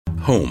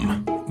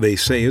Home. They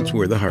say it's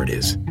where the heart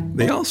is.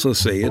 They also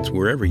say it's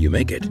wherever you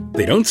make it.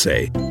 They don't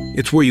say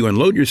it's where you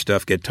unload your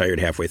stuff, get tired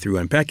halfway through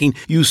unpacking,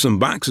 use some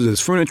boxes as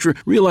furniture,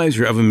 realize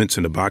your oven mitt's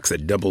in a box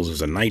that doubles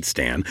as a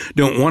nightstand,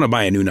 don't want to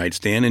buy a new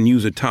nightstand, and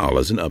use a towel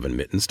as an oven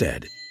mitt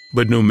instead.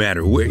 But no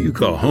matter where you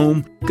call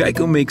home,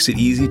 Geico makes it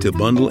easy to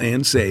bundle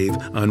and save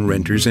on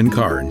renters and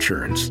car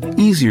insurance.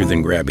 Easier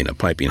than grabbing a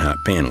piping hot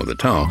pan with a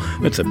towel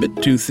that's a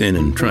bit too thin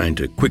and trying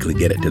to quickly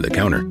get it to the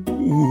counter.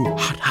 Ooh,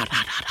 hot, hot,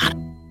 hot, hot, hot.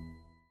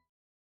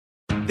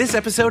 This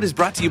episode is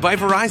brought to you by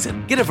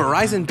Verizon. Get a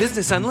Verizon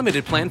Business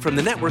Unlimited plan from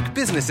the network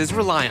businesses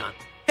rely on.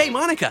 Hey,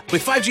 Monica,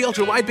 with 5G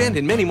Ultra Wideband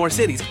in many more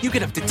cities, you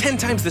get up to 10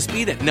 times the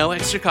speed at no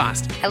extra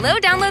cost. Hello,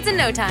 downloads in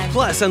no time.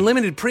 Plus,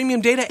 unlimited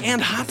premium data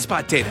and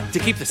hotspot data to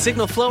keep the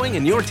signal flowing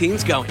and your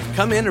teams going.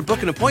 Come in or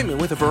book an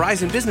appointment with a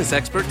Verizon business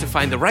expert to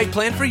find the right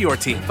plan for your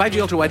team.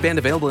 5G Ultra Wideband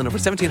available in over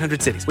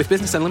 1,700 cities with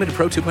Business Unlimited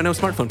Pro 2.0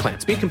 smartphone plan.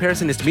 Speed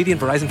comparison is to median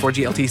Verizon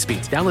 4G LTE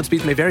speeds. Download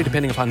speeds may vary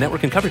depending upon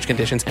network and coverage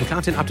conditions and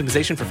content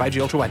optimization for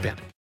 5G Ultra Wideband.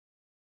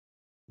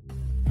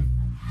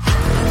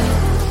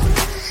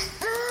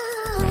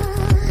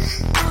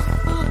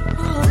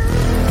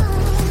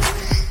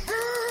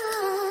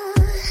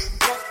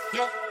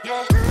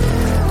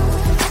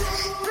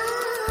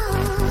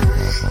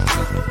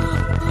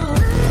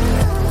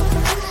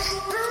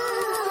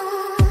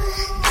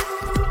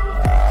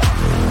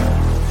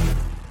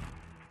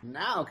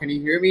 Now, can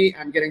you hear me?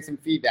 I'm getting some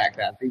feedback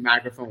that the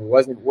microphone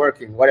wasn't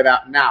working. What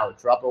about now?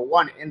 Drop a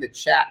 1 in the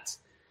chat.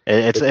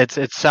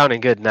 It's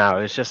sounding good now.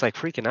 It's just like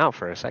freaking out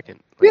for a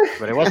second, like,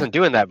 but it wasn't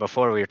doing that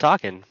before we were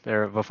talking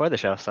or before the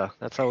show. So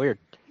that's so weird.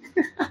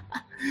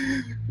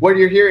 What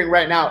you're hearing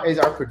right now is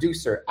our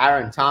producer,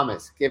 Aaron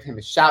Thomas. Give him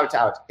a shout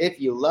out if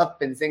you love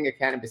Benzinga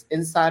Cannabis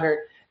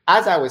Insider.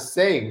 As I was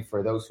saying,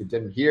 for those who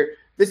didn't hear,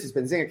 this is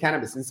Benzinga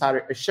Cannabis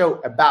Insider, a show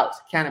about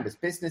cannabis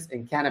business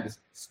and cannabis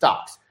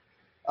stocks.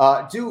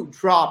 Do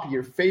drop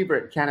your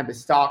favorite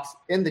cannabis stocks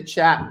in the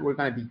chat. We're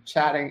going to be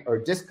chatting or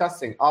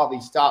discussing all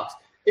these stocks.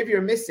 If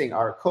you're missing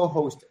our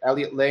co-host,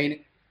 Elliot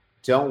Lane,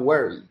 don't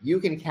worry. You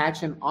can catch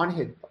him on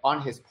his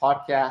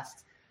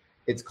podcast.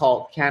 It's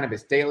called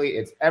Cannabis Daily.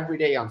 It's every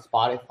day on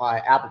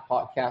Spotify, Apple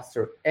Podcasts,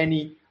 or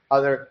any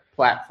other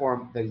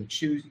platform that you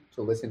choose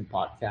to listen to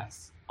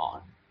podcasts on.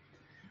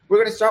 We're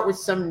going to start with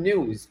some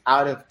news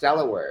out of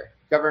Delaware.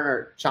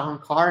 Governor John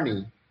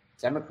Carney,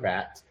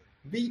 Democrat,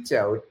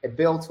 vetoed a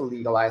bill to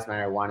legalize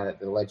marijuana that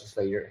the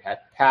legislature had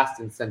passed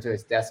and sent to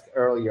his desk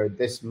earlier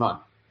this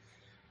month,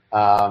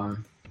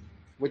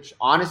 which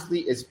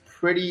honestly is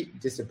pretty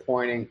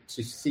disappointing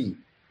to see,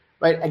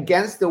 right?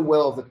 Against the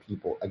will of the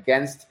people,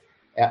 against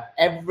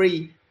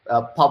every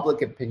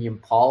public opinion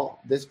poll,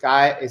 this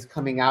guy is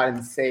coming out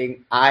and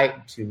saying, I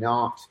do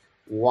not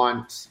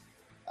want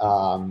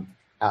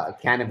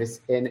cannabis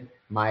in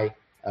my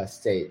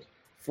state.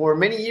 For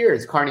many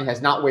years, Carney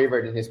has not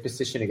wavered in his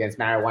position against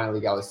marijuana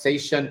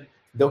legalization,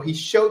 though he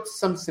showed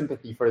some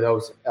sympathy for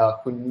those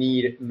who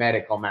need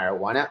medical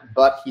marijuana.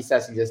 But he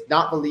says he does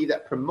not believe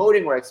that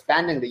promoting or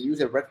expanding the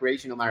use of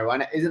recreational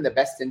marijuana is in the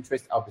best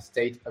interest of the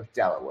state of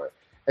Delaware,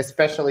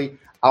 especially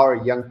our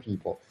young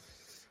people.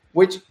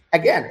 Which,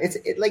 again, it's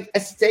like a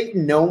state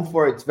known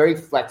for its very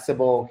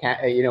flexible,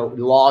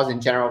 laws in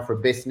general for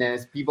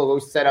business. People go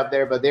set up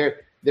there, but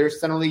they're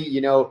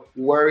suddenly,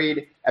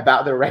 worried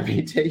about their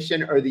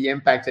reputation or the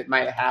impact it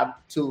might have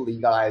to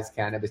legalize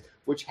cannabis,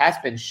 which has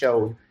been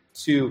shown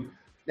to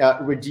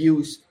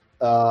reduce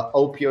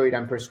opioid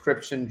and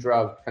prescription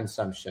drug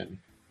consumption,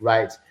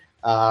 right?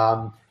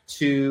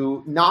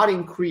 To not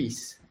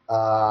increase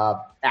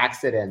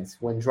accidents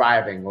when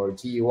driving or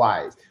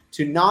DUIs,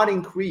 to not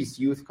increase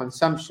youth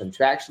consumption,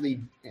 to actually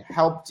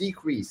help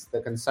decrease the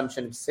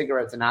consumption of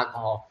cigarettes and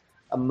alcohol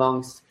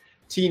amongst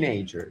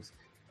teenagers.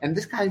 And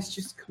this guy is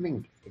just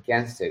coming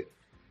against it.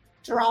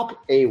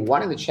 Drop a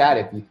 1 in the chat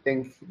if you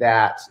think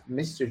that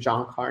Mr.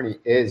 John Carney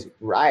is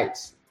right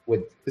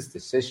with this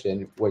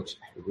decision, which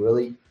I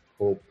really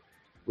hope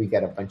we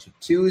get a bunch of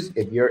 2s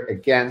if you're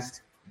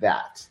against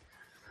that.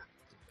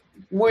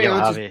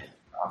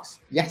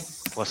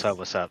 Yes.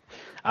 What's up?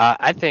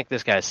 I think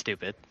this guy's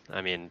stupid.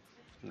 I mean,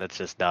 that's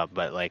just dumb,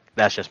 but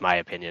that's just my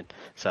opinion.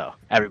 So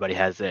everybody's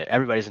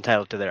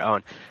entitled to their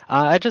own.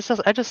 I just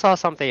saw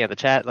something in the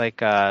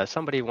chat,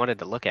 somebody wanted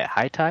to look at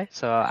High Tie.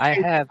 So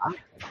I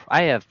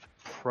have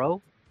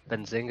Pro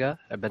Benzinga,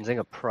 a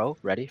Benzinga Pro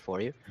ready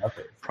for you.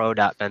 Okay.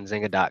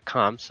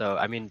 Pro.benzinga.com. So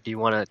I mean, do you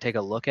want to take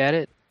a look at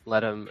it? Let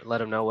them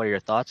know what your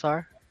thoughts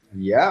are.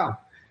 Yeah.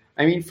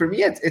 I mean, for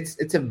me,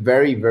 it's a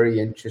very, very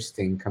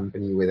interesting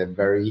company with a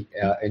very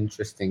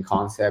interesting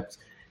concept.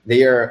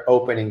 They are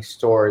opening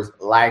stores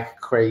like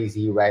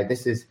crazy, right?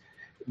 This is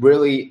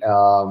really,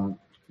 an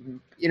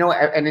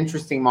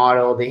interesting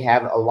model. They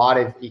have a lot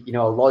of, a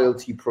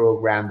loyalty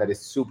program that is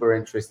super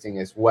interesting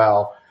as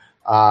well.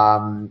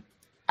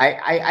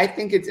 I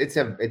think it's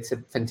a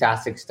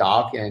fantastic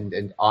stock,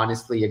 and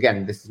honestly,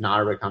 again, this is not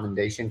a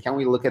recommendation. Can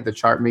we look at the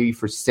chart maybe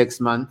for 6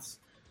 months?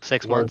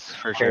 6 months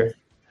for sure.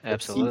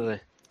 Absolutely.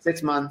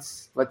 6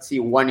 months. Let's see,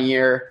 1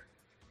 year.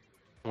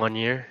 1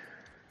 year.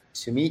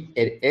 to me,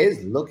 it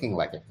is looking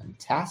like a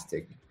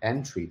fantastic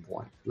entry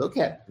point. Look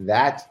at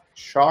that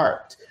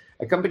chart.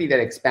 A company that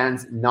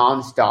expands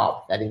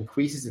nonstop, that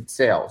increases its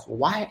sales.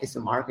 Why is the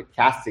market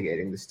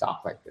castigating the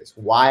stock like this?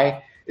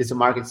 Why is the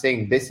market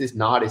saying this is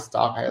not a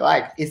stock I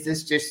like? Is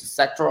this just a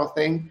sectoral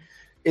thing?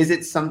 Is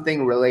it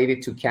something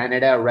related to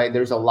Canada, right?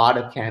 There's a lot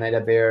of Canada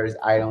bears.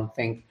 I don't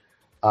think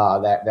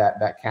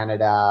that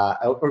Canada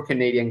or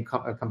Canadian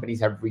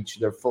companies have reached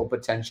their full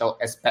potential,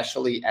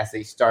 especially as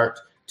they start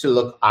to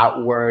look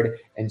outward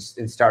and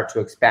start to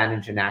expand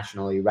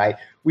internationally, right?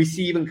 We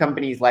see even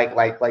companies like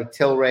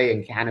Tilray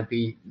and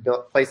Canopy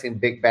placing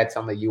big bets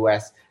on the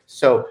U.S.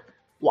 So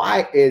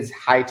why is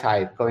High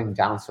Tide going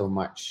down so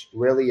much?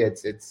 Really,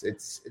 it's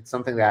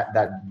something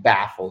that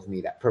baffles me,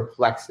 that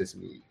perplexes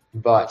me.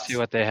 But let's see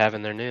what they have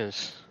in their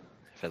news.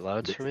 If it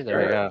loads for me, there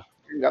we go.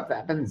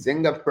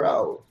 Zynga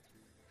Pro.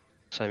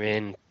 So I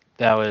mean,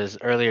 that was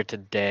earlier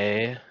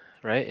today,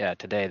 right? Yeah,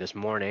 today, this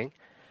morning.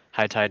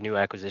 High Tide new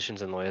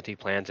acquisitions and loyalty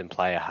plans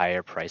imply a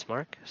higher price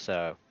mark.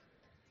 So,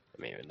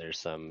 I mean, there's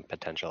some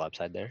potential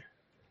upside there.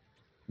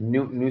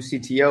 New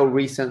CTO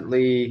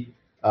recently.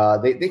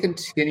 They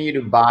continue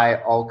to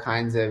buy all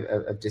kinds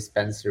of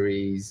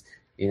dispensaries.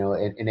 You know,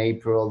 in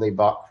April, they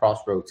bought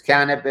Crossroads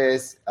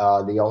Cannabis.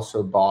 They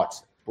also bought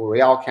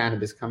Boreal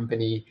Cannabis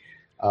Company,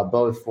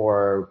 both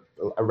for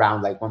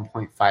around like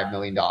 $1.5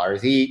 million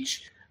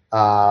each.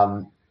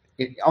 On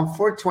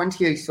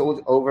 420, they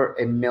sold over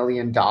 $1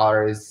 million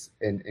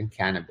in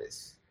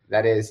cannabis.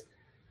 That is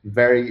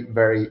very,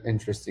 very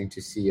interesting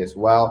to see as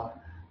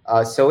well.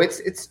 So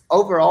it's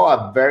overall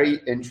a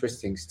very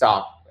interesting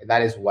stock.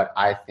 That is what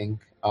I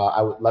think.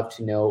 I would love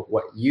to know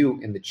what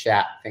you in the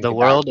chat think. The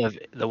world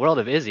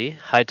of Izzy,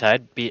 High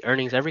Tide beat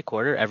earnings every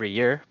quarter, every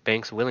year.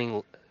 Banks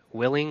willing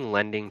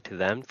lending to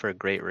them for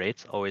great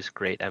rates. Always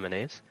great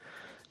M&As.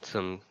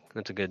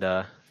 That's a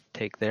good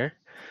take there.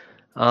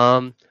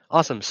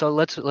 Awesome. So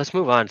let's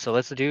move on. So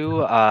let's do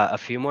a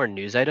few more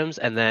news items,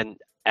 and then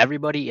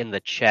everybody in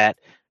the chat,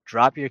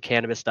 drop your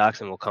cannabis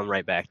stocks, and we'll come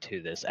right back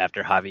to this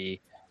after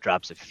Javi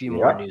drops a few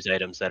more news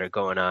items that are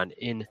going on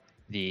in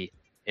the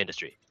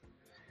industry.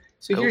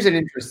 So here's an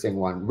interesting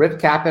one. Riv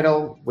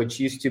Capital, which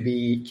used to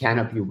be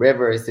Canopy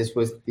Rivers, this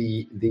was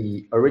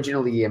the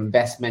originally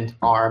investment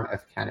arm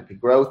of Canopy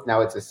Growth.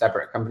 Now it's a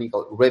separate company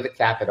called Riv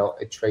Capital.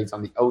 It trades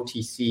on the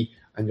OTC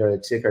under the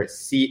ticker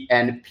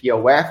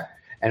CNPOF.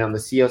 And on the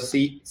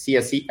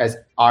CSE as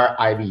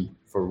RIV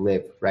for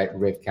RIV, right?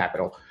 RIV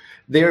Capital.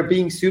 They are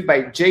being sued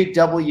by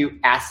JW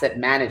Asset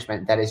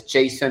Management. That is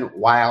Jason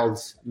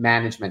Wild's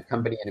management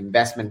company, an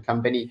investment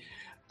company.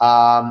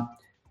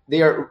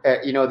 They are,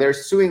 they're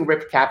suing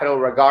RIV Capital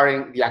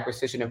regarding the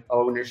acquisition of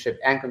ownership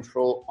and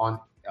control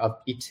of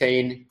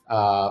Etain,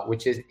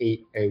 which is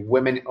a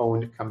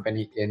women-owned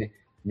company in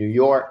New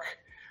York.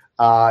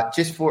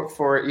 Just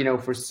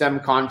for some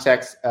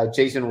context,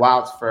 Jason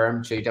Wild's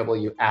firm,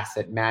 JW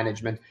Asset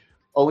Management,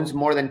 owns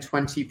more than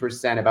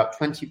 20%, about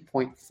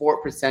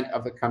 20.4%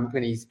 of the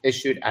company's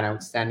issued and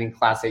outstanding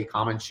Class A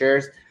common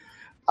shares,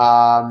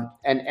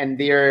 and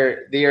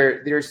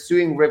they're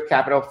suing RIV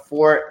Capital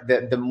for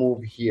the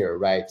move here,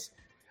 right?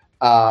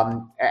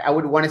 I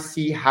would want to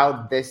see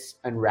how this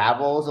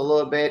unravels a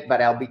little bit,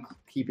 but I'll be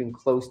keeping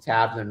close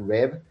tabs on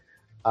RIV.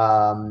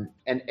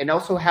 And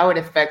also how it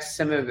affects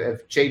some of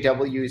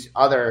JW's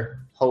other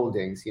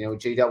holdings. You know,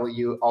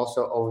 JW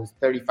also owns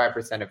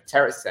 35% of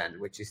TerrAscend,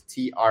 which is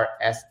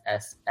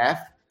TRSSF,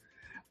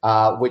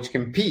 which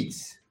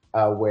competes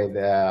with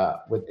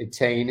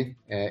Etain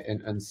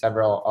in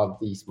several of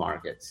these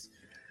markets.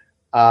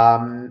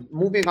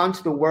 Moving on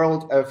to the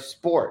world of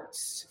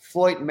sports,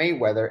 Floyd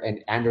Mayweather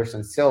and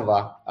Anderson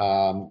Silva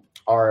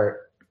are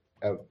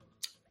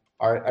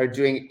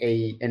doing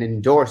an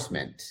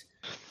endorsement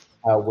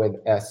with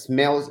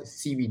Smells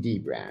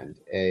CBD brand,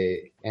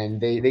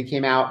 and they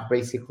came out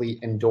basically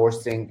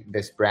endorsing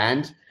this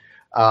brand.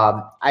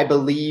 I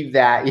believe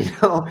that,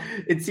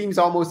 it seems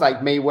almost like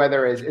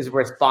Mayweather is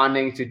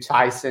responding to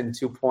Tyson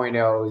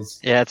 2.0's.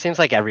 Yeah, it seems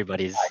like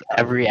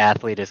every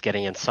athlete is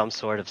getting in some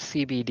sort of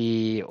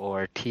CBD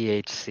or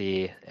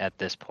THC at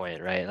this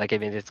point, right? Like, I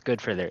mean, it's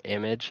good for their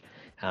image.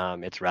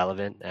 It's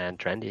relevant and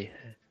trendy.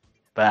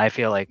 But I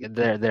feel like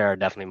there are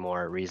definitely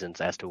more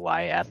reasons as to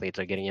why athletes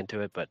are getting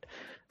into it, but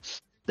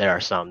there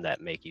are some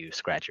that make you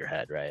scratch your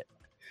head, right?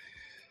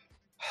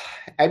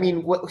 I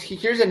mean,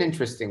 here's an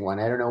interesting one.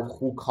 I don't know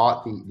who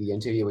caught the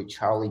interview with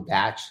Charlie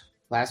Batch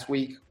last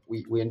week.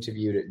 We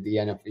interviewed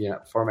the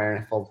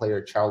former NFL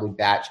player Charlie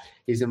Batch.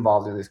 He's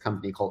involved in this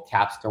company called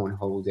Capstone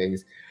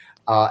Holdings,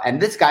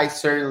 and this guy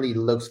certainly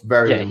looks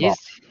very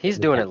involved. He's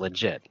doing it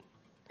legit.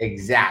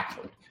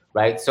 Exactly.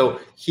 Right. So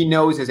he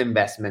knows his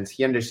investments.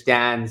 He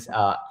understands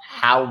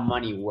how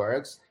money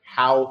works,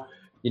 how,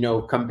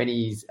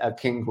 companies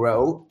can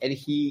grow. And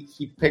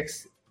he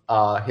picks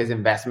his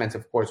investments,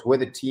 of course,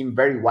 with a team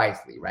very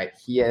wisely. Right.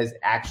 He is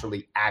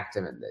actually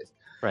active in this.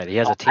 Right. He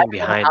has a team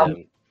behind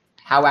him.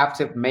 How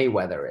active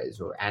Mayweather is,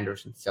 or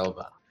Anderson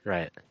Silva.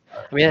 Right.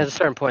 I mean, at a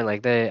certain point,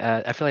 like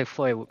I feel like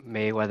Floyd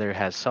Mayweather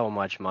has so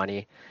much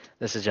money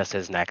this is just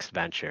his next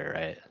venture,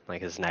 right?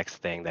 Like his next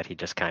thing that he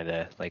just kind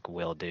of like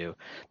will do.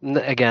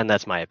 Again,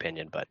 that's my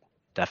opinion, but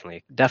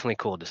definitely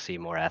cool to see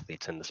more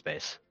athletes in the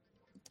space.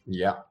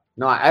 Yeah.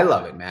 No, I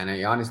love it, man.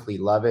 I honestly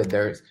love it.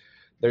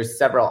 There's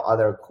several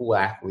other cool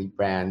athlete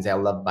brands. I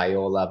love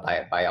Biola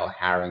by Al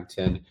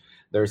Harrington.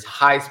 There's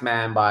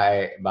Heisman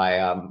by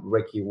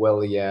Ricky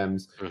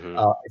Williams. Mm-hmm.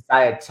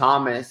 Isaiah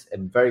Thomas, a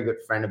very good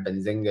friend of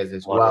Benzinga's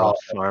as One well.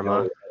 World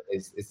Pharma.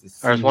 Is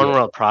or it's One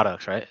World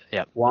Products, right?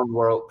 Yeah. One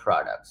World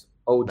Products,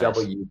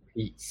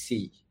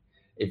 OWPC.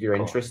 If you're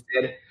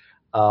interested,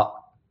 One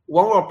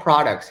World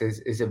Products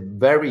is a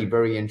very,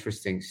 very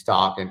interesting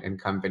stock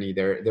and company.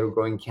 They're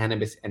growing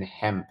cannabis and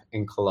hemp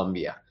in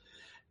Colombia,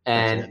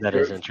 and that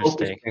is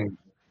interesting.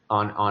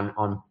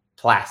 On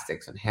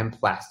plastics and hemp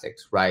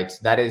plastics, right?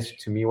 That is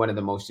to me one of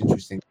the most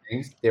interesting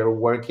things. They're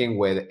working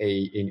with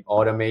an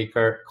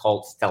automaker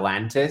called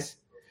Stellantis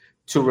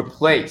to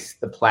replace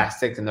the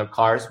plastics in their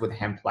cars with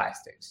hemp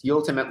plastics. He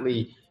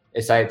ultimately,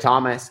 Isaiah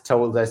Thomas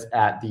told us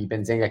at the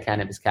Benzinga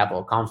Cannabis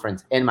Capital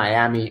Conference in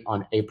Miami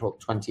on April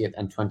 20th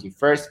and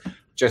 21st,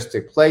 just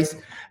took place.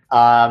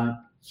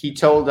 He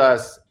told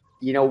us,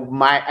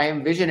 I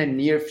envision a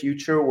near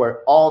future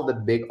where all the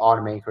big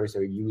automakers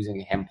are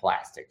using hemp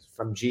plastics,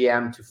 from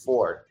GM to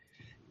Ford.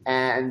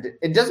 And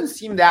it doesn't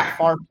seem that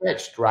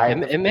far-fetched, right?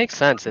 It makes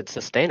sense. It's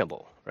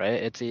sustainable,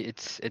 right?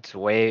 It's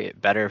way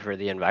better for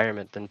the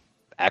environment than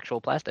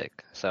actual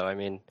plastic. So, I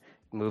mean,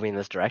 moving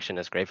this direction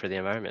is great for the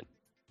environment.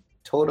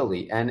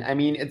 Totally. And I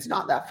mean, it's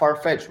not that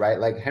far-fetched, right?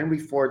 Like Henry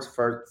Ford's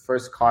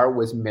first car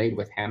was made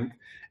with hemp,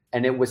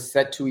 and it was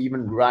set to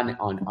even run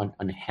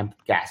on hemp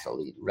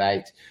gasoline,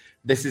 right?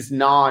 This is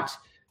not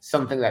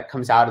something that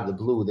comes out of the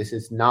blue. This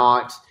is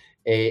not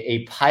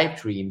a pipe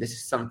dream. This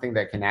is something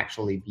that can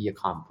actually be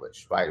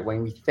accomplished, right?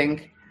 When we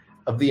think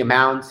of the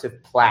amounts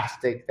of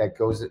plastic that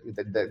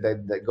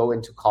go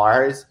into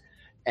cars,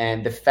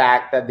 and the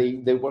fact that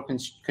they were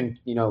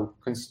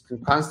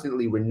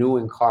constantly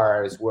renewing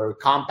cars, were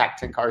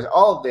compacting cars,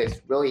 all of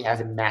this really has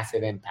a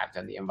massive impact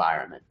on the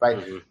environment, right?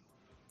 Mm-hmm.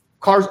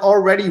 Cars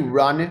already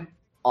run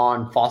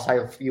on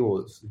fossil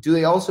fuels. Do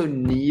they also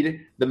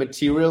need the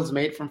materials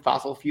made from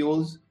fossil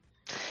fuels?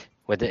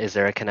 Is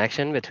there a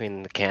connection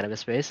between the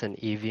cannabis space and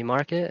EV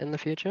market in the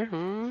future?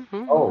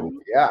 Mm-hmm. Oh,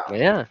 yeah.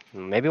 Yeah,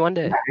 maybe one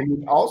day. I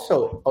mean,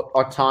 also,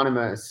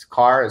 autonomous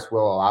cars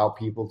will allow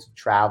people to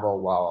travel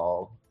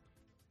while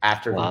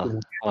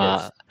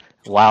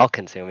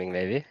consuming,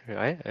 maybe,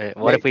 right?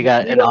 What if we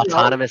got an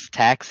autonomous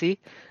taxi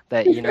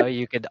that,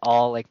 you could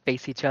all like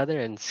face each other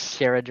and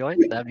share a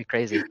joint? That'd be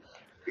crazy.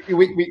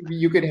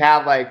 You could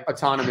have like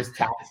autonomous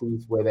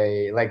taxis with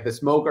the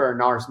smoker or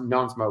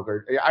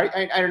non-smoker.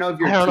 I don't know if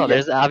you're. I don't know.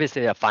 There's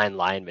obviously a fine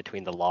line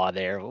between the law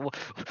there.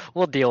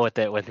 We'll deal with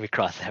it when we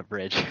cross that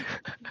bridge.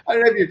 I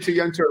don't know if you're too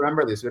young to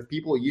remember this, but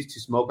people used to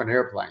smoke on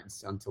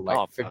airplanes until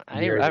 50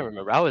 years. I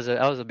remember. I was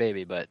a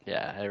baby, but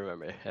yeah, I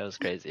remember. It was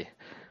crazy.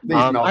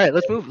 All right,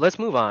 let's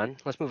move on.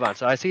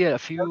 So I see a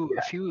few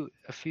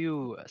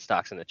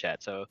stocks in the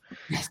chat. So.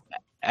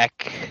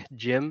 Ek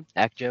Jim,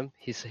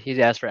 he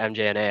asked for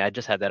MJNA. I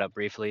just had that up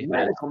briefly.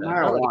 But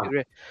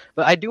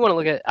I do want to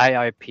look at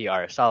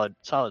IIPR, solid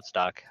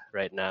stock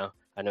right now.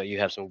 I know you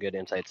have some good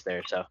insights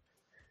there, so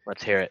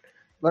let's hear it.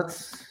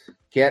 Let's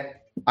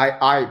get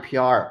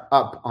IIPR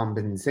up on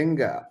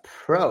Benzinga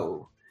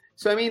Pro.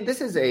 So I mean,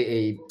 this is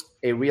a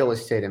real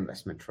estate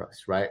investment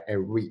trust, right? A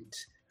REIT.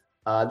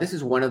 This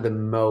is one of the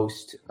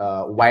most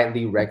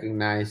widely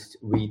recognized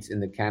REITs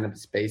in the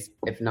cannabis space,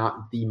 if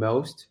not the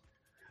most.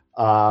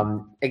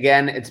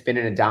 Again, it's been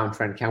in a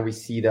downtrend. Can we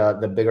see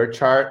the bigger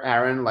chart,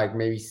 Aaron? Like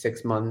maybe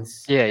 6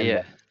 months?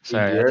 Yeah.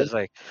 Sorry, there's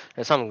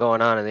something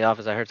going on in the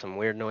office. I heard some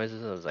weird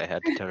noises. I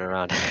had to turn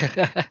around.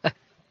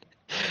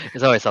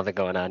 There's always something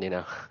going on,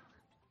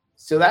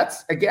 So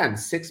that's, again,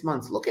 6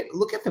 months. Look at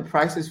the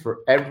prices for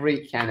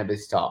every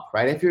cannabis stock,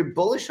 right? If you're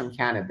bullish on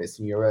cannabis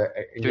and you're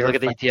do you look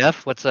at the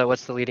ETF? What's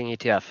the leading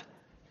ETF?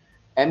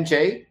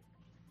 MJ.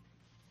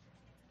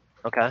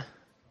 Okay.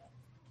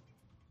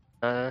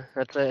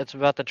 It's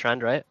about the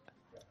trend, right?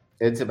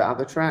 It's about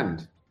the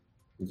trend.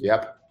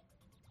 Yep.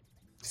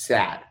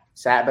 Sad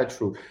but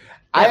true.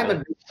 I am a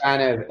big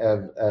fan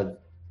of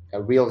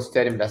real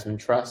estate investment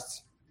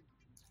trusts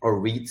or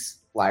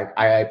REITs like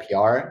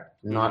IIPR.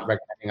 Not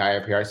recommending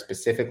IIPR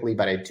specifically,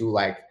 but I do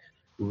like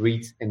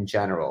REITs in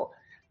general.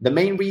 The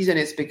main reason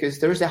is because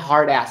there's a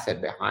hard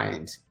asset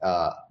behind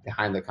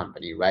the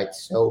company, right?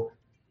 So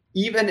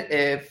even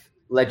if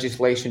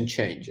legislation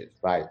changes,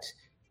 right?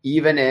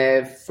 Even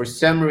if for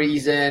some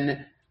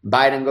reason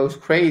Biden goes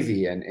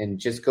crazy and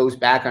just goes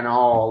back on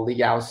all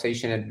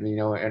legalization and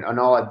and on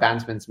all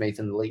advancements made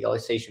in the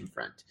legalization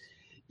front,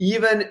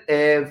 even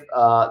if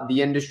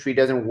the industry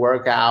doesn't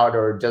work out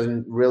or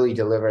doesn't really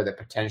deliver the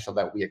potential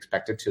that we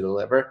expect it to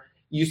deliver,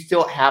 you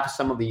still have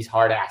some of these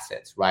hard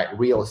assets, right?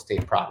 Real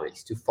estate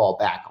properties to fall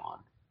back on.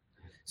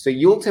 So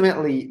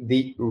ultimately,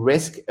 the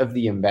risk of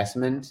the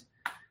investment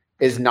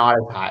is not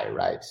as high,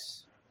 right?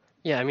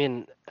 Yeah, I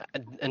mean,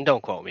 and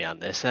don't quote me on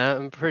this.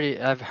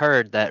 I've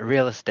heard that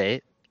real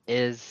estate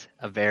is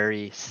a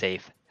very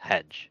safe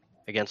hedge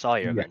against all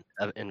your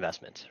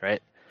investments,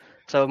 right?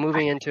 So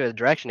moving into a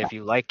direction, if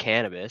you like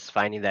cannabis,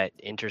 finding that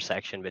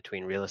intersection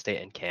between real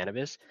estate and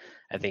cannabis,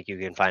 I think you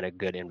can find a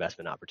good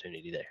investment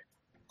opportunity there.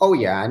 Oh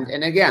yeah,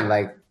 and again,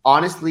 like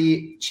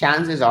honestly,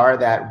 chances are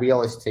that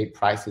real estate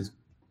prices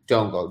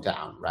don't go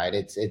down, right?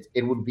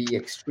 It would be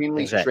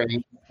extremely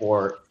strange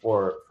for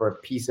a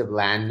piece of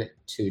land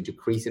to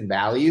decrease in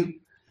value.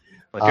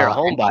 Well, if you're a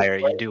home buyer,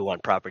 you do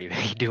want property,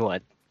 you do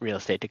want real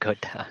estate to go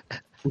down.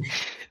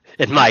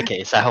 In my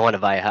case, I want to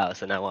buy a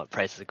house and I want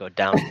prices to go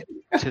down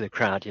to the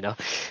ground, you know.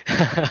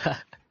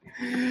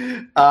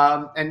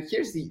 And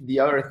here's the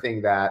other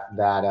thing that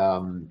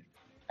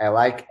I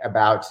like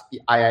about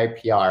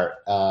IIPR,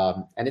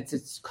 and it's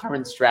its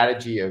current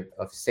strategy of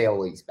sale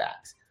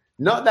leasebacks.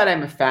 Not that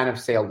I'm a fan of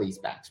sale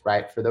leasebacks,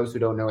 right? For those who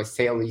don't know, a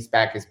sale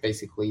leaseback is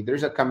basically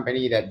there's a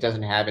company that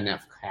doesn't have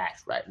enough cash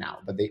right now,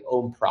 but they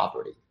own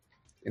property.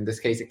 In this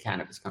case, a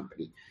cannabis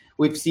company.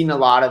 We've seen a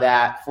lot of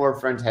that.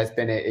 Forefront has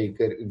been a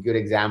good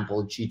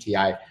example.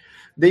 GTI,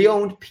 they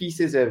owned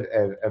pieces of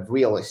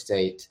real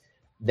estate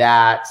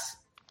that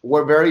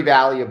were very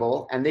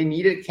valuable, and they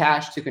needed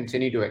cash to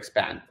continue to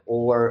expand,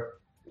 or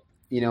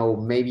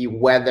maybe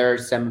weather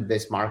some of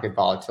this market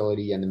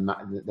volatility and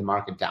the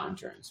market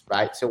downturns,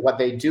 right? So what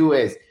they do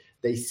is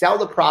they sell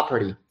the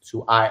property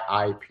to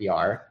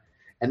IIPR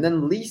and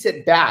then lease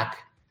it back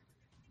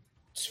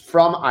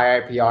from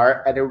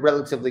IIPR at a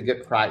relatively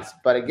good price.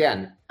 But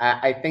again,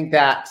 I think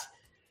that,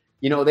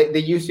 they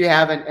used to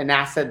have an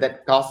asset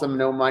that cost them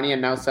no money,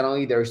 and now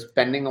suddenly they're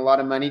spending a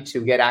lot of money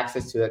to get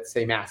access to that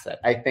same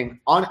asset. I think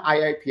on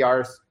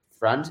IIPR's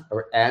front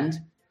or end,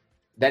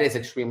 that is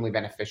extremely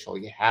beneficial.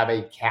 You have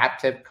a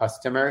captive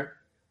customer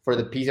for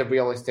the piece of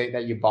real estate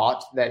that you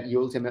bought that you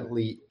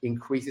ultimately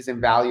increases in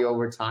value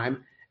over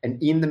time.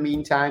 And in the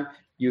meantime,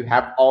 you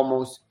have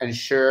almost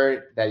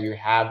ensured that you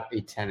have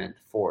a tenant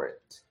for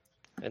it.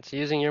 It's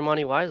using your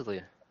money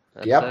wisely.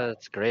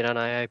 It's great on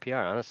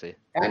IIPR, honestly.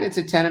 And it's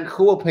a tenant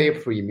who will pay a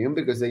premium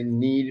because they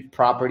need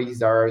properties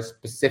that are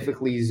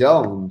specifically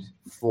zoned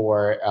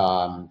for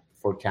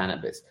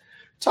cannabis.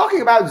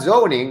 Talking about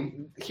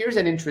zoning, here's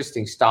an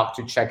interesting stock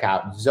to check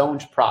out.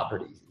 Zoned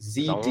Properties,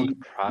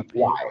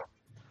 ZDPY.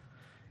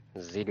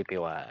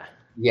 ZDPY.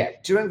 Yeah,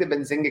 during the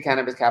Benzinga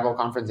Cannabis Capital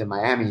Conference in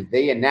Miami,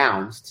 they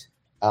announced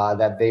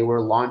that they were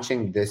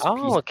launching this.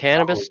 Oh, a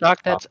cannabis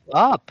stock that's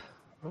up.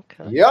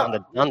 Okay. Yeah.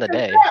 On the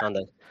day.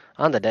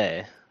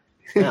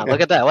 Yeah,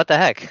 look at that. What the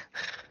heck?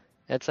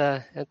 It's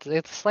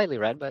slightly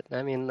red, but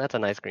I mean that's a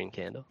nice green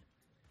candle.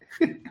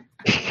 All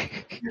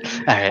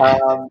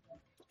right.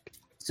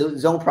 So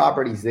Zoned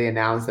Properties, they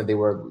announced that they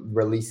were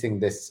releasing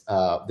this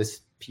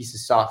piece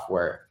of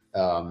software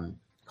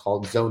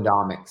called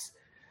Zonedomics,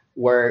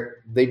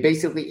 where they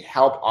basically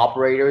help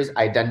operators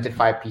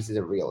identify pieces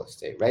of real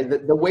estate, right?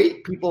 The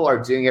way people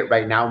are doing it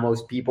right now,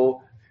 most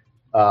people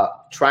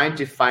trying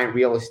to find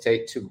real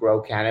estate to grow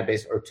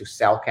cannabis or to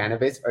sell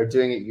cannabis are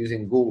doing it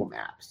using Google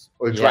Maps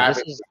or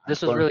driving.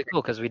 This was really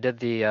cool because we did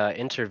the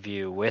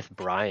interview with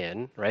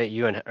Brian, right?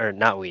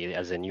 Not we,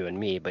 as in you and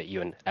me, but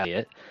you and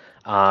Elliot.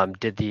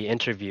 Did the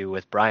interview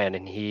with Brian,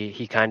 and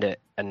he kind of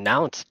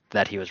announced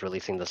that he was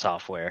releasing the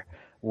software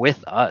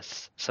with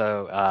us.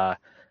 So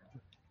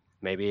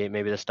maybe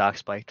the stock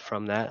spiked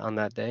from that on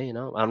that day.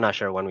 I'm not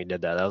sure when we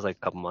did that. That was like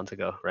a couple months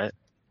ago, right?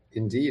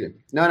 Indeed.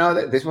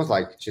 No, this was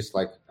just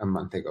like a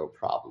month ago,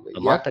 probably.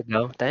 A month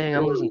ago. Dang,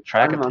 I'm losing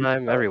track of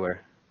time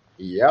everywhere.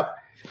 Yep.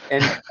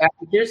 And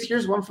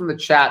here's one from the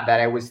chat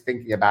that I was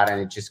thinking about, and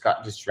it just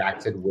got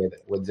distracted with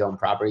Zoned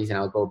Properties, and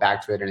I'll go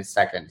back to it in a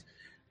second.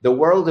 The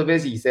World of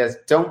Izzy says,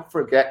 don't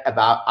forget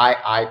about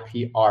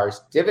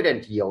IIPR's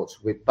dividend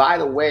yields, which, by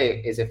the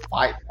way, is a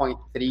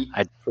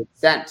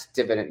 5.3%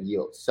 dividend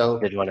yield. So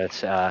I did want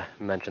to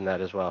mention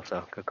that as well,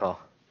 so good call.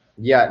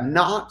 Yeah,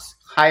 not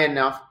high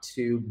enough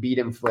to beat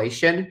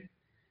inflation,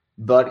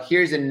 but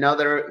here's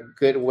another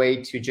good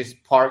way to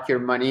just park your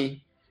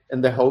money in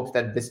the hope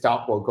that the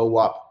stock will go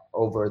up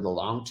over the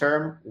long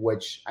term,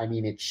 which, I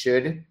mean, it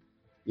should,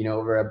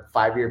 over a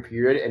 5-year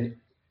period. And,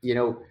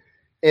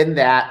 in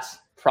that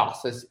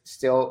process,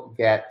 still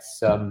get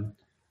some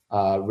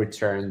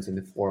returns in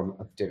the form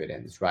of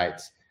dividends, right?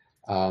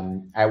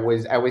 I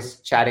was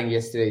chatting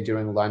yesterday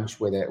during lunch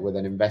with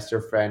an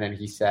investor friend, and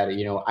he said,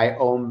 I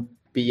own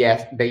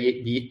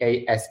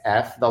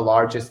BASF, the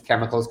largest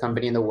chemicals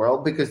company in the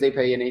world, because they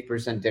pay an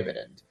 8%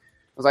 dividend.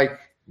 I was like,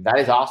 that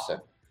is awesome.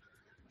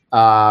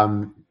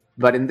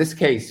 But in this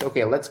case,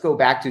 okay, let's go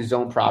back to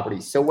Zoned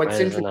Properties. So what's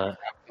interesting about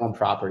Zoned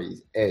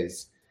Properties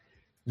is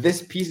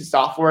this piece of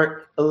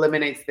software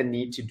eliminates the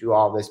need to do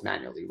all this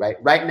manually, right?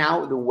 Right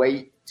now, the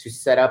way to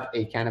set up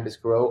a cannabis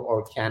grow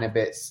or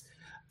cannabis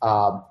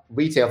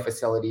retail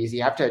facilities,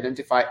 you have to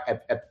identify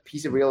a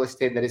piece of real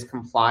estate that is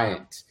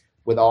compliant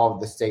with all of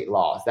the state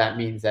laws. That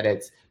means that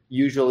it's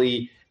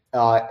usually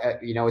a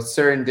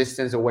certain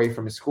distance away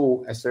from a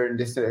school, a certain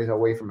distance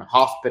away from a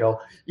hospital,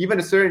 even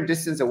a certain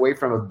distance away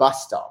from a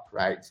bus stop,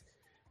 right?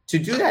 To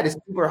do that is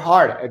super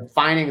hard at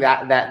finding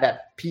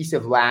that piece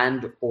of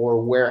land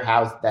or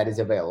warehouse that is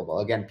available.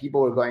 Again,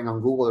 people are going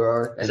on Google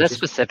Earth. Is that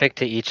specific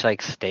to each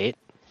state?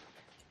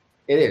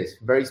 It is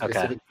very Okay.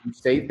 specific to each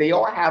state. They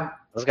all have.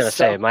 I was gonna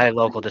say my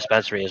local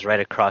dispensary is right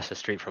across the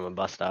street from a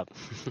bus stop.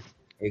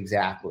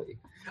 Exactly.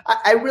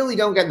 I really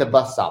don't get the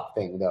bus stop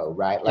thing though,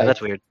 right? Yeah, Like,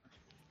 that's weird.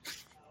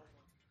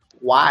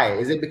 why?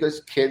 Is it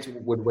because kids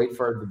would wait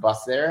for the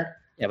bus there?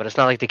 Yeah, but it's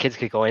not like the kids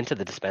could go into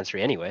the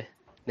dispensary anyway.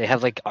 They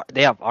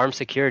have armed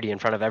security in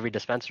front of every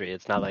dispensary.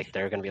 It's not like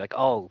they're gonna be like,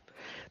 oh,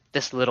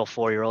 this little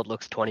 4-year-old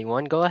looks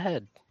 21. Go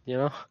ahead. You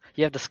know,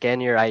 you have to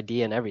scan your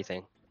ID and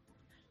everything.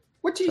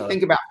 What do you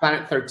think about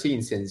Planet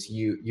 13 since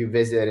you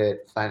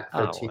visited Planet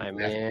Oh, 13? I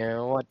mean,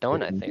 what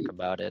don't I think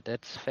about it?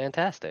 It's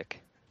fantastic.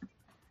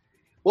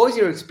 What was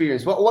your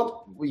experience?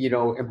 What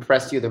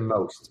impressed you the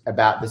most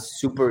about the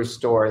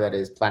superstore that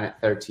is Planet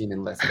 13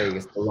 in Las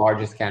Vegas, the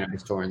largest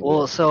cannabis store in the Well,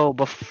 world? so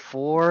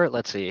before,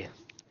 let's see,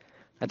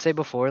 I'd say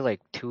before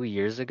like 2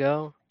 years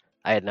ago,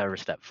 I had never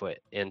stepped foot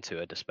into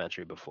a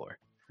dispensary before,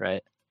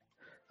 right?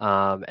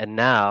 And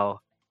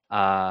now,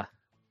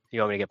 you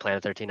want me to get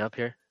Planet 13 up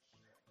here?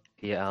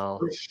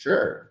 For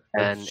sure.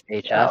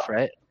 PLNHF,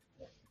 right?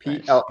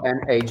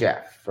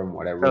 PLNHF, from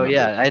what I remember. So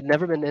yeah, I'd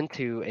never been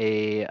into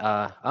a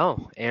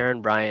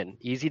Aaron Bryan,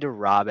 easy to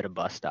rob at a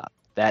bus stop.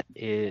 That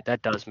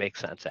does make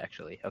sense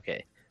actually.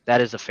 Okay,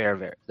 that is a fair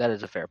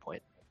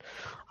point.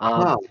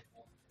 Huh.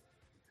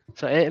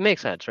 So it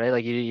makes sense, right?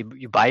 Like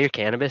you buy your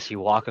cannabis, you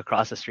walk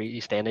across the street,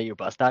 you stand at your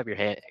bus stop,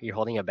 you're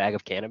holding a bag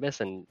of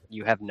cannabis, and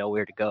you have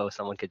nowhere to go.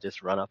 Someone could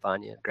just run up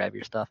on you, grab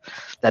your stuff.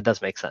 That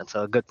does make sense.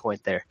 So a good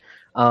point there.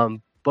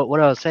 But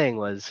what I was saying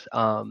was,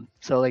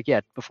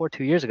 before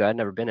 2 years ago, I'd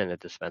never been in a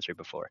dispensary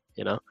before,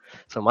 you know?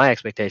 So my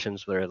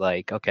expectations were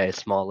like, okay,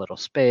 small little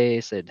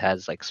space, it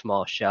has like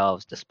small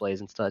shelves,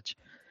 displays and such.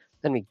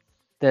 Then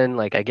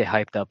I get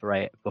hyped up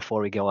right before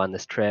we go on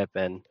this trip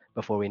and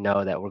before we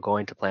know that we're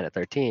going to Planet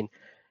 13.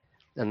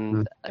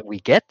 And we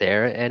get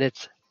there and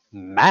it's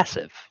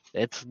massive.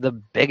 It's the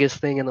biggest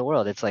thing in the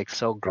world. It's like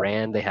so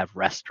grand. They have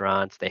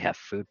restaurants, they have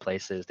food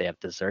places, they have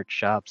dessert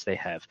shops, they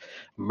have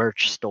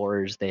merch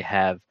stores, they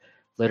have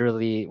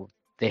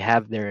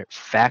their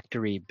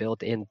factory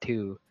built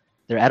into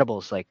their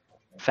edibles, like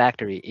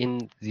factory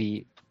in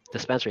the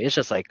dispensary. It's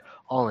just like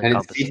all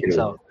encompassing.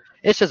 So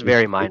it's just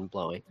very mind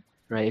blowing,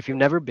 right? If you've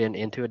never been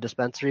into a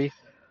dispensary,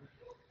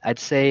 I'd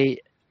say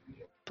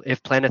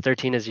if Planet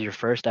 13 is your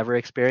first ever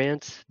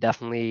experience,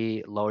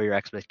 definitely lower your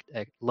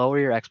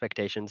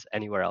expectations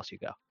anywhere else you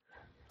go.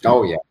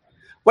 Oh yeah.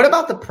 What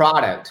about the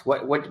product?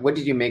 What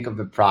did you make of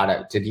the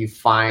product? Did you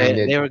find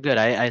They were good.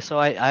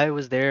 I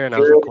was there and I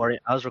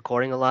was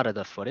recording a lot of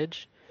the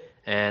footage,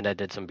 and I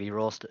did some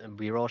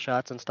B-roll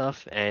shots and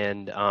stuff.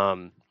 And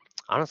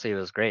honestly, it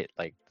was great.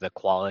 Like the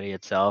quality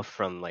itself,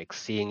 from like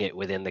seeing it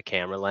within the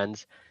camera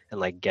lens and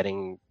like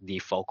getting the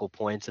focal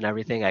points and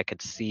everything, I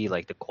could see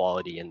like the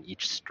quality in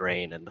each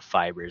strain and the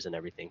fibers and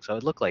everything. So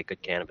it looked like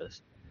good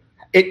cannabis.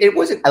 It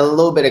was a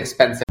little bit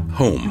expensive.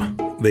 Home.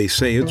 They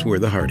say it's where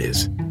the heart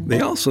is. They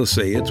also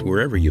say it's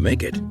wherever you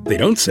make it. They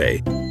don't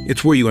say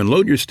it's where you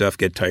unload your stuff,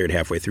 get tired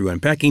halfway through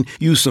unpacking,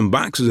 use some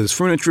boxes as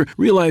furniture,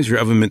 realize your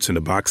oven mitt's in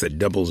a box that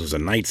doubles as a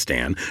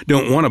nightstand,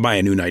 don't want to buy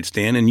a new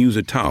nightstand, and use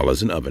a towel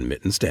as an oven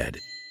mitt instead.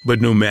 But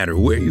no matter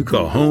where you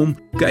call home,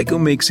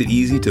 Geico makes it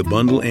easy to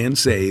bundle and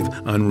save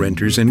on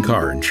renters and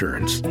car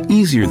insurance.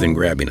 Easier than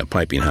grabbing a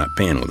piping hot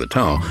pan with a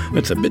towel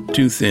that's a bit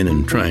too thin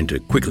and trying to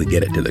quickly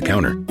get it to the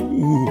counter.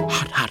 Ooh,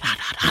 hot, hot, hot,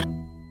 hot, hot.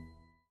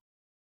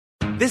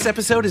 This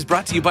episode is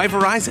brought to you by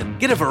Verizon.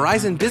 Get a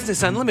Verizon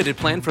Business Unlimited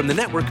plan from the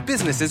network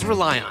businesses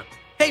rely on.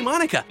 Hey,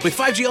 Monica, with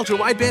 5G Ultra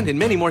Wideband in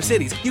many more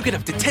cities, you get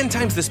up to 10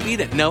 times the speed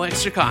at no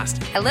extra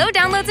cost. Hello,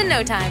 downloads in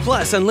no time.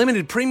 Plus,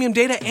 unlimited premium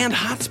data and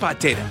hotspot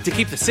data to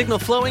keep the signal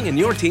flowing and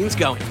your teams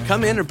going.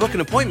 Come in or book an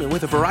appointment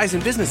with a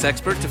Verizon business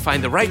expert to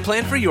find the right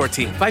plan for your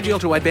team. 5G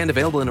Ultra Wideband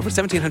available in over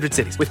 1,700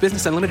 cities with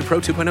Business Unlimited Pro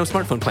 2.0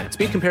 smartphone plan.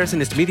 Speed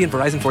comparison is to median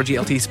Verizon 4G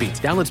LTE speeds.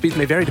 Download speeds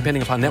may vary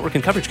depending upon network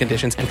and coverage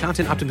conditions and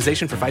content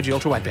optimization for 5G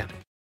Ultra Wideband.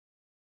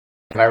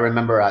 I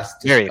remember us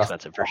very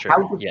expensive for sure.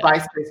 How do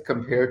prices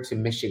compare to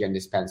Michigan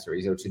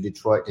dispensaries or to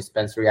Detroit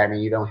dispensary? I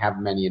mean, you don't have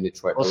many in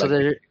Detroit. Well, so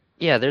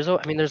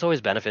there's always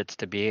benefits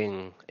to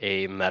being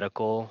a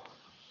medical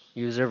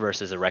user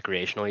versus a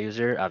recreational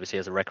user. Obviously,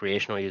 as a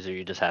recreational user,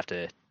 you just have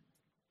to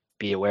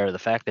be aware of the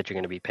fact that you're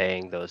going to be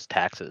paying those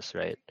taxes,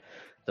 right?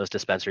 Those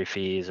dispensary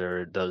fees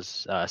or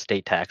those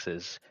state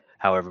taxes,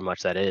 however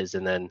much that is.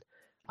 And then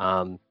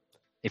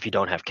if you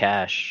don't have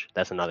cash,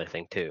 that's another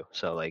thing too.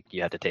 So like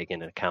you have to take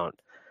into account.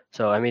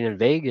 So, I mean, in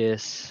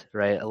Vegas,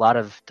 right, a lot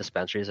of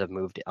dispensaries have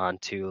moved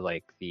onto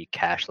like the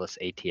cashless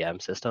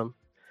ATM system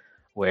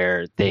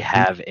where they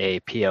have a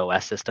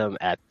POS system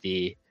at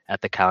the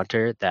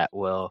counter that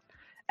will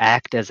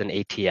act as an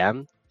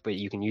ATM, but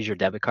you can use your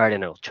debit card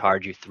and it'll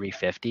charge you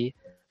 $3.50,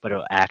 but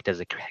it'll act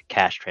as a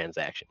cash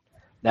transaction.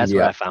 That's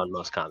what I found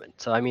most common.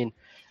 So, I mean,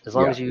 as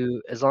long as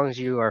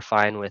you are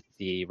fine with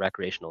the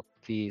recreational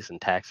fees and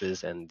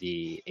taxes and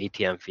the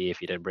ATM fee if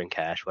you didn't bring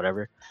cash,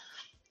 whatever,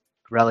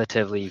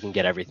 relatively you can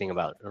get everything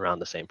about around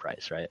the same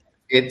price, right?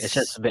 It's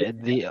just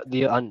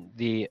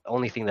the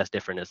only thing that's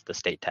different is the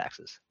state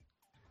taxes.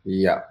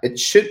 Yeah, it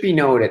should be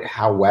noted,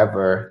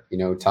 however,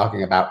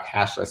 talking about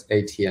cashless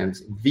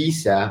ATMs,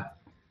 Visa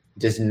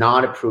does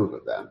not approve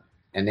of them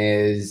and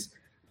is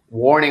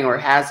warning or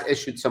has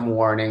issued some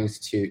warnings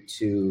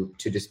to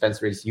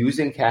dispensaries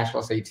using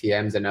cashless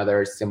ATMs and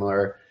other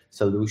similar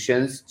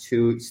solutions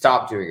to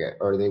stop doing it,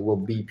 or they will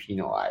be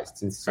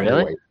penalized in some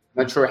way.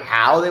 Not sure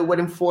how they would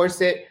enforce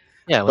it.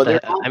 Yeah, but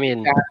they're not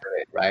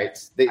it, right?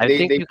 They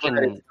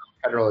it's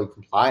federally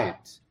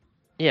compliant.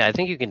 Yeah, I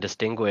think you can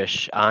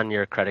distinguish on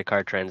your credit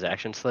card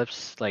transaction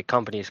slips. Like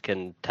companies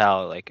can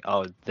tell, like,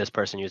 oh, this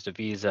person used a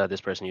Visa,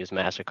 this person used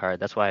MasterCard.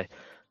 That's why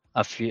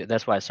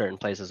certain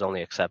places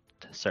only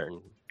accept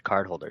certain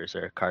cardholders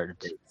or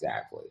cards.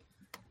 Exactly.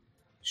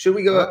 Should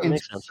we go into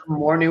some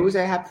more news?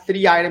 I have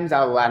 3 items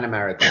out of Latin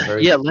America.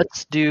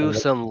 Let's do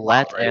some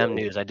LatAm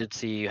news. I did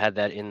see you had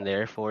that in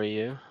there for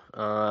you.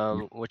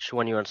 Which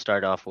one you want to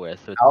start off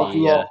with? I'll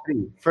do all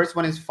 3. First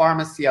one is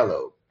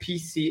Pharmacielo.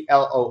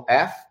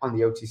 PCLOF on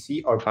the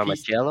OTC, or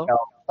PCLO.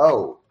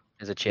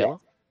 Is it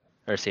Cielo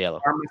or Cielo?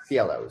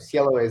 Pharmacielo.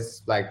 Cielo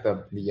is like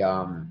the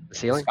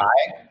ceiling? Sky.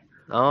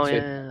 Oh,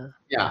 so,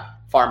 yeah.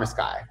 Pharma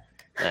Sky.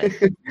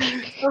 Nice. A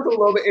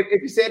little bit,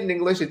 if you say it in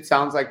English, it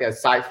sounds like a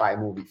sci-fi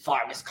movie.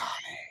 Pharma Sky.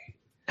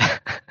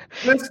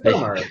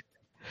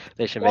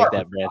 They should make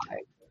that brand.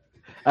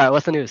 All right,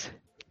 what's the news?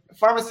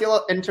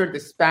 Pharmacielo entered the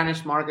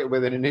Spanish market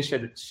with an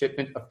initial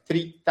shipment of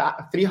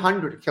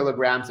 300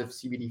 kilograms of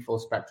CBD full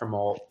spectrum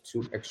oil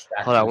to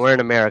extract. Hold on, we're in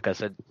America,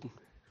 so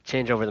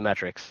change over the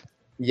metrics.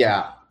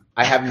 Yeah,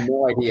 I have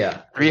no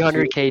idea.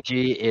 300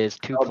 kg is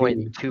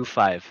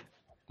 2.25.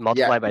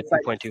 Multiplied by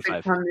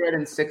 2.25.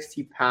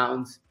 660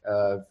 pounds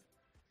of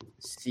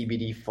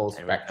CBD full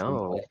spectrum.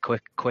 Oh,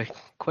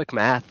 quick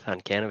math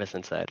on Cannabis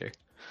Insider.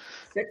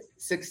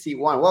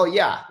 661. Well,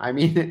 yeah. I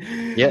mean,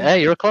 yeah,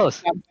 you were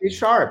close. Be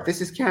sharp.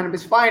 This is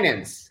cannabis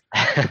finance.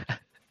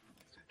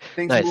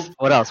 Nice.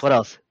 What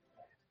else?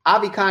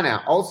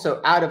 Avicana,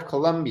 also out of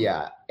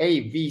Colombia,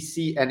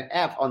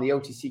 AVCNF on the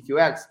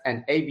OTCQX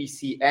and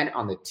AVCN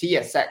on the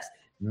TSX,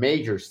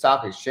 major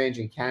stock exchange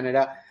in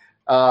Canada,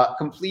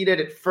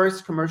 completed its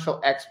first commercial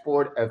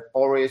export of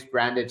Aureus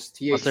branded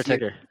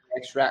THC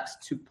extracts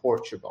to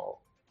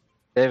Portugal.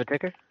 They have a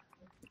ticker?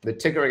 The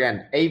ticker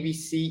again,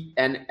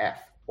 AVCNF.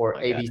 Or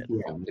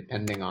AVCM,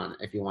 depending on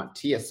if you want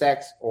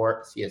TSX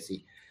or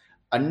CSE.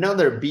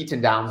 Another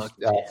beaten down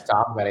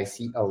stock that I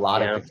see a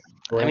lot of.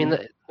 I mean,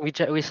 we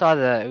saw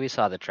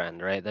the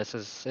trend, right?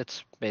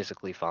 It's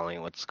basically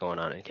following what's going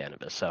on in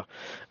cannabis. So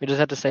we just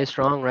have to stay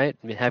strong, right?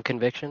 We have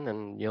conviction,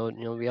 and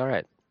you'll be all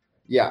right.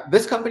 Yeah,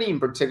 this company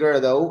in particular,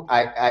 though,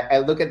 I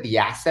look at the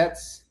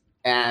assets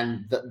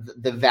and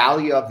the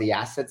value of the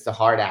assets, the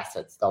hard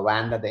assets, the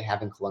land that they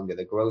have in Colombia,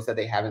 the growth that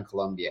they have in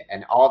Colombia,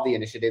 and all the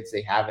initiatives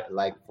they have,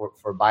 like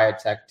for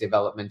biotech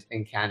development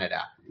in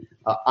Canada,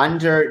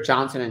 under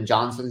Johnson &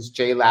 Johnson's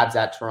J Labs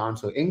at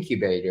Toronto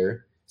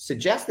incubator,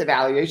 suggests the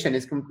valuation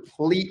is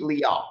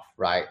completely off,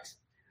 right?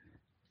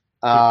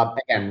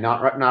 Again,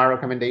 not a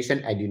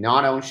recommendation. I do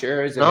not own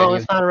shares. No,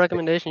 it's not a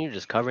recommendation. You're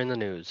just covering the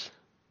news.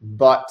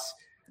 But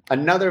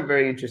another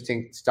very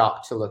interesting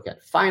stock to look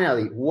at.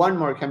 Finally, one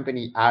more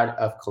company out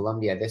of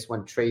Colombia. This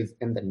one trades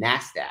in the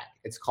NASDAQ.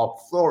 It's called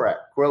Flora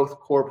Growth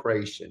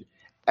Corporation,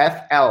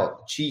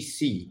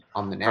 FLGC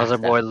on the NASDAQ. How's our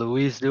boy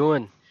Luis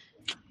doing?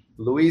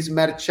 Luis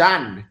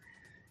Merchan.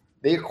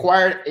 They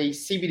acquired a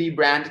CBD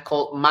brand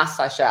called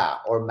Masaya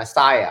or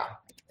Masaya,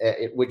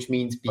 which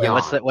means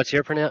beyond. Wait, what's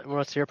your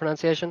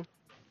pronunciation?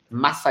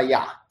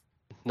 Masaya.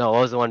 No,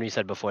 what was the one you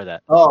said before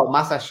that? Oh,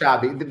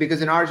 Masaya,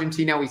 because in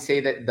Argentina we say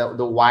that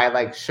the Y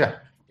like sh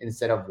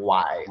instead of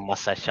Y.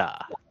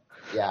 Masaya.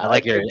 Yeah, I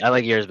like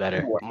yours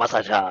better.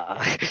 Masaya.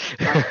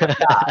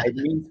 It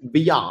means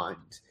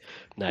beyond.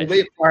 Nice.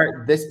 They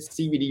acquired this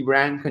CBD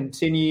brand,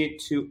 continue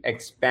to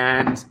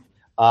expand.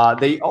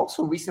 They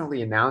also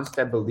recently announced,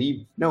 I know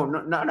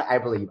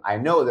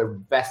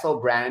the Vessel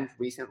brand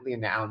recently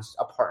announced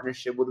a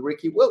partnership with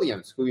Ricky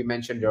Williams, who we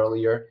mentioned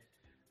earlier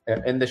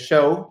in the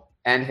show,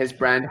 and his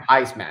brand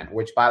Heisman,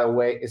 which, by the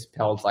way, is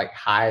spelled like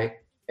high,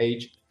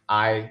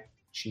 H-I-G-H.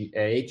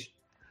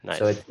 Nice.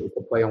 So it's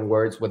a play on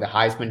words with the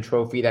Heisman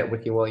Trophy that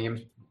Ricky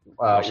Williams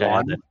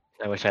won.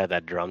 I wish I had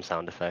that drum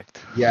sound effect.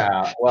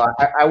 Yeah, well,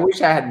 I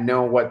wish I had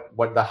known what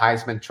the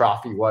Heisman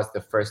Trophy was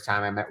the first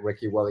time I met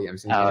Ricky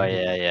Williams. And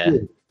yeah.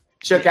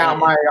 Check out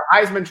my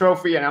Heisman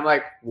Trophy, and I'm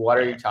like, what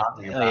are you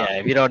talking about? Oh, yeah,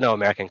 if you don't know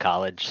American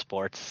college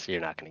sports,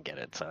 you're not going to get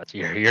it. So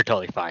you're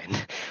totally fine.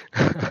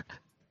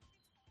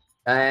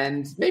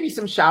 And maybe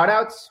some shout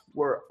outs.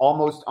 We're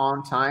almost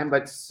on time,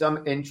 but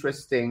some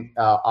interesting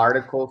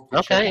articles.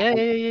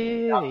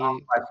 Okay, yeah.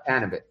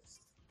 Cannabis.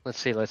 Let's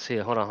see.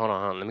 Hold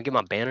on. Let me get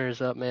my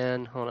banners up,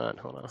 man. Hold on.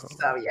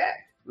 So yeah,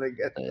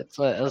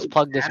 let's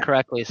plug this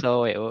correctly.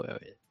 So wait.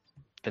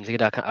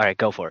 Benzinga.com. All right,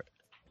 go for it.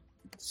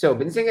 So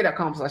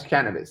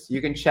benzinga.com/cannabis. You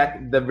can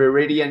check the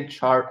Viridian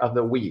chart of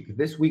the week.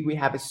 This week we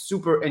have a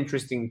super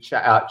interesting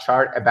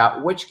chart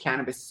about which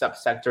cannabis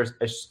subsectors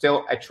are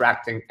still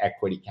attracting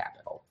equity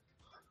capital.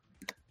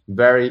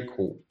 Very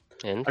cool.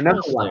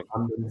 Another one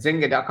on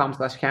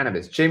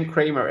Zynga.com/cannabis. Jim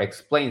Cramer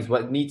explains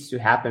what needs to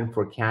happen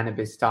for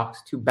cannabis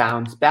stocks to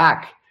bounce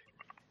back.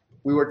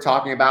 We were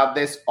talking about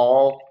this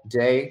all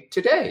day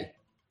today.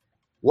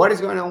 What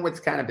is going on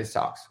with cannabis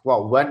stocks?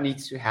 Well, what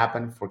needs to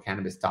happen for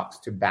cannabis stocks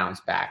to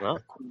bounce back,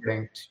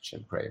 according to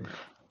Jim Cramer?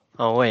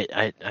 Oh, wait,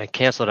 I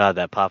canceled out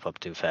that pop-up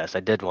too fast. I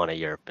did want a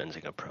year of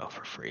Benzinga Pro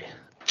for free.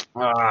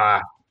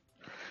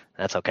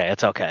 That's okay.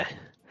 It's okay.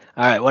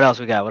 All right, what else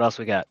we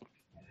got?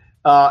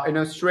 In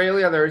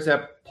Australia, there's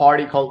a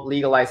party called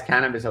Legalize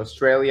Cannabis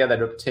Australia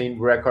that obtained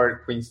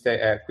record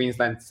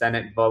Queensland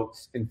Senate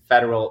votes in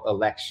federal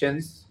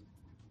elections.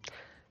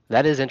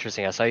 That is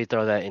interesting. I saw you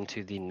throw that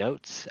into the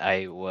notes.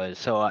 As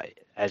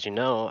you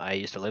know, I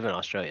used to live in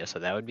Australia, so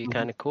that would be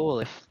kind of cool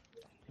if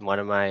one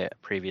of my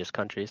previous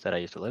countries that I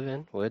used to live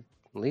in would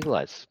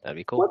legalize. That'd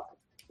be cool.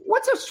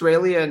 What's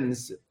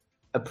Australians'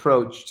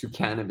 approach to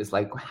cannabis?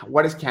 Like,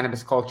 what is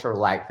cannabis culture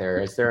like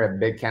there? Is there a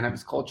big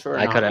cannabis culture?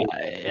 I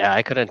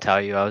couldn't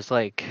tell you. I was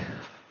like,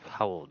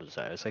 how old was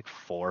I? I was like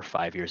 4 or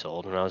 5 years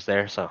old when I was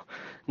there, so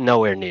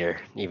nowhere near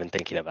even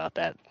thinking about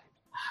that.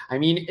 I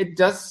mean, it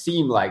does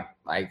seem like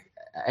I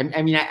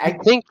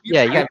think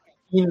I've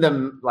seen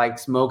them like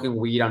smoking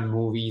weed on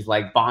movies,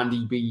 like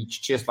Bondi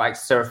Beach, just like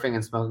surfing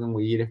and smoking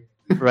weed.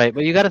 Right,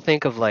 but you got to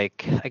think of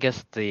like, I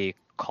guess the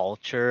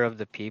culture of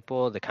the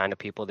people, the kind of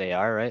people they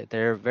are, right?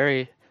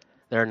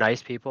 They're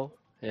nice people,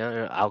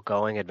 they're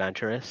outgoing,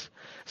 adventurous.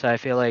 So I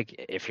feel like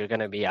if you're going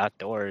to be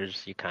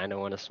outdoors, you kind of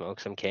want to smoke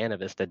some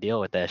cannabis to deal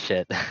with that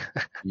shit.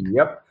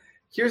 Yep.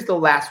 Here's the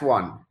last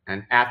one.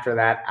 And after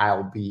that,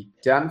 I'll be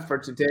done for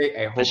today.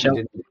 I hope you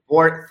didn't get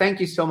bored. Thank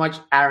you so much,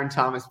 Aaron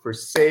Thomas, for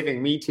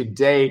saving me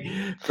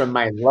today from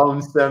my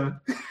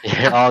lonesome.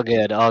 Yeah, all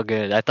good.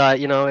 I thought,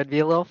 it'd be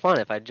a little fun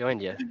if I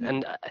joined you.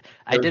 And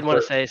I did want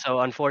to say,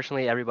 so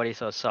unfortunately, everybody's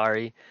so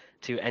sorry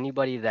to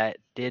anybody that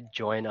did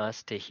join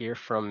us to hear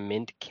from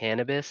Mint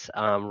Cannabis.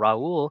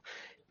 Raul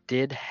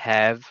did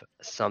have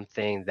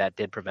something that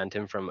did prevent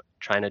him from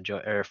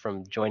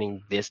from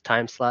joining this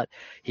time slot.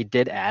 He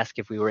did ask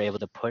if we were able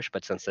to push,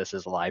 but since this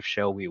is a live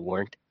show, we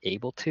weren't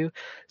able to.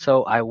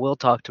 So I will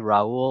talk to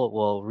Raul.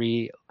 We'll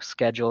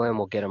reschedule him.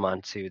 We'll get him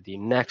on to the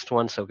next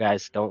one. So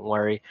guys, don't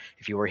worry.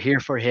 If you were here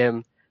for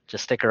him,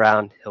 just stick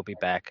around. He'll be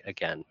back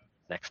again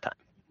next time.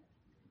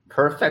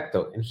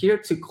 Perfecto. And here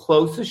to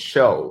close the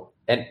show,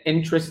 an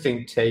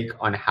interesting take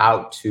on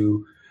how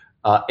to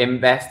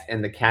invest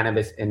in the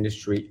cannabis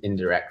industry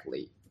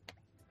indirectly.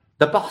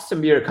 The Boston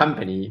Beer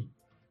Company,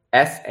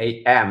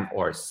 SAM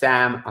or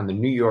SAM on the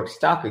New York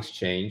Stock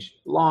Exchange,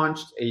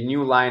 launched a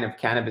new line of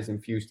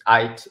cannabis-infused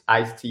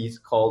iced teas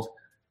called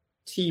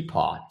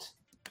Teapot.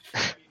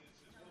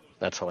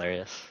 That's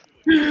hilarious.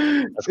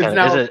 It's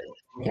now in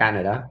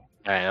Canada.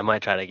 All right, I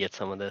might try to get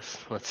some of this.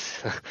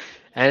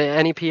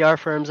 Any PR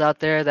firms out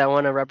there that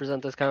want to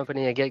represent this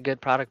company and get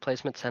good product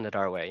placement, send it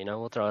our way.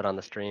 We'll throw it on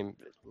the stream.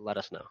 Let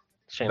us know.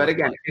 But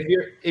again,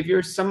 if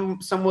you're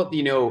somewhat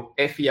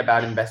iffy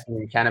about investing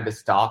in cannabis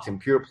stocks and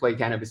pure play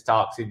cannabis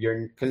stocks, if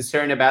you're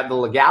concerned about the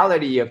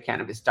legality of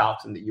cannabis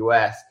stocks in the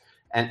U.S.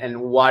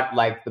 and what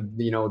like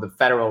the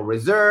Federal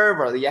Reserve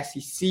or the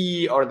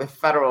SEC or the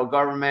federal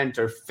government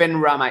or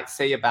FINRA might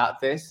say about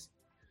this,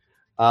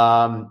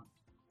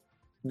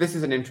 this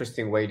is an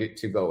interesting way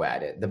to go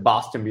at it. The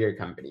Boston Beer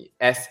Company,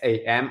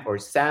 SAM or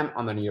SAM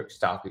on the New York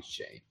Stock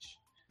Exchange.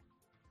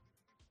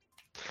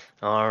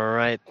 All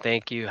right.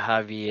 Thank you,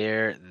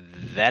 Javier.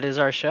 That is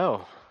our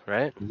show,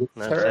 right? Yes,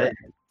 That's sir. it.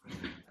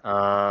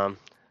 All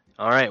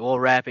right.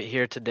 We'll wrap it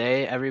here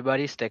today.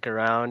 Everybody stick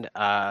around.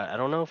 I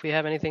don't know if we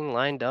have anything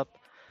lined up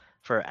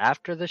for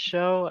after the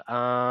show,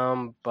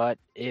 but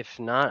if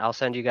not, I'll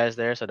send you guys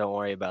there, so don't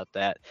worry about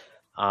that.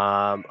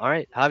 All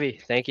right,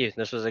 Javi, thank you.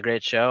 This was a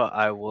great show.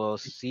 I will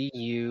see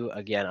you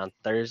again on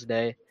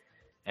Thursday.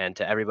 And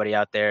to everybody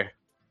out there,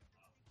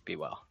 be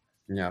well.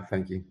 Yeah,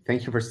 thank you.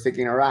 Thank you for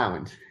sticking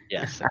around.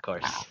 Yes, of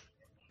course.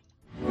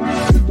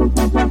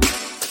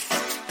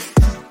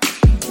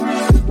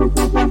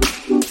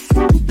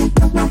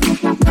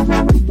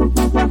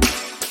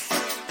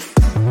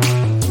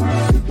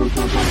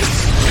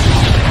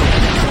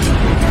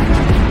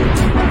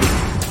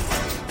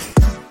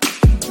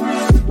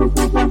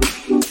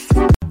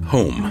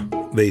 Home.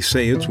 They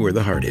say it's where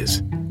the heart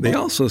is. They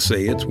also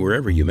say it's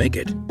wherever you make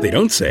it. They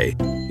don't say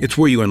it's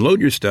where you unload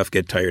your stuff,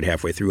 get tired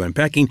halfway through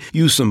unpacking,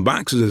 use some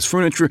boxes as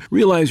furniture,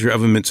 realize your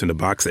oven mitt's in a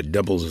box that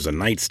doubles as a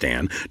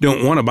nightstand,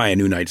 don't want to buy a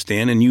new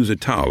nightstand, and use a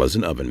towel as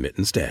an oven mitt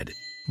instead.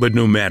 But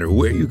no matter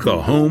where you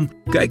call home,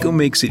 Geico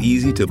makes it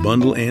easy to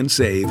bundle and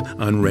save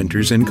on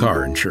renters and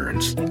car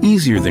insurance.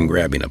 Easier than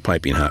grabbing a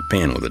piping hot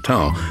pan with a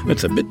towel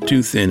that's a bit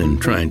too thin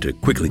and trying to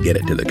quickly get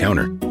it to the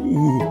counter.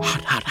 Ooh,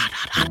 hot, hot, hot,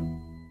 hot, hot.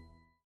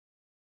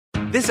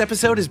 This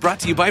episode is brought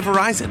to you by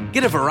Verizon.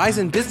 Get a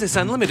Verizon Business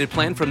Unlimited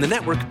plan from the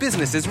network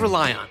businesses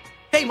rely on.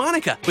 Hey,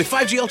 Monica, with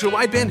 5G Ultra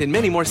Wideband in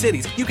many more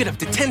cities, you get up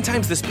to 10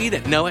 times the speed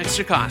at no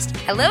extra cost.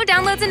 Hello,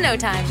 downloads in no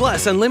time.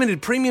 Plus,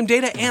 unlimited premium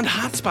data and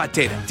hotspot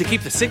data to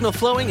keep the signal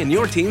flowing and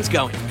your teams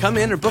going. Come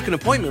in or book an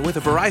appointment with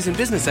a Verizon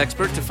business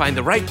expert to find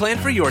the right plan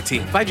for your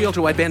team. 5G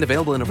Ultra Wideband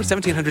available in over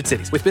 1,700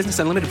 cities with Business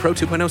Unlimited Pro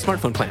 2.0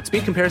 smartphone plan.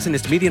 Speed comparison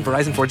is to median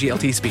Verizon 4G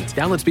LTE speeds.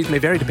 Download speeds may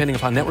vary depending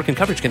upon network and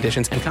coverage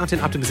conditions and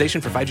content optimization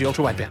for 5G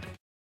Ultra Wideband.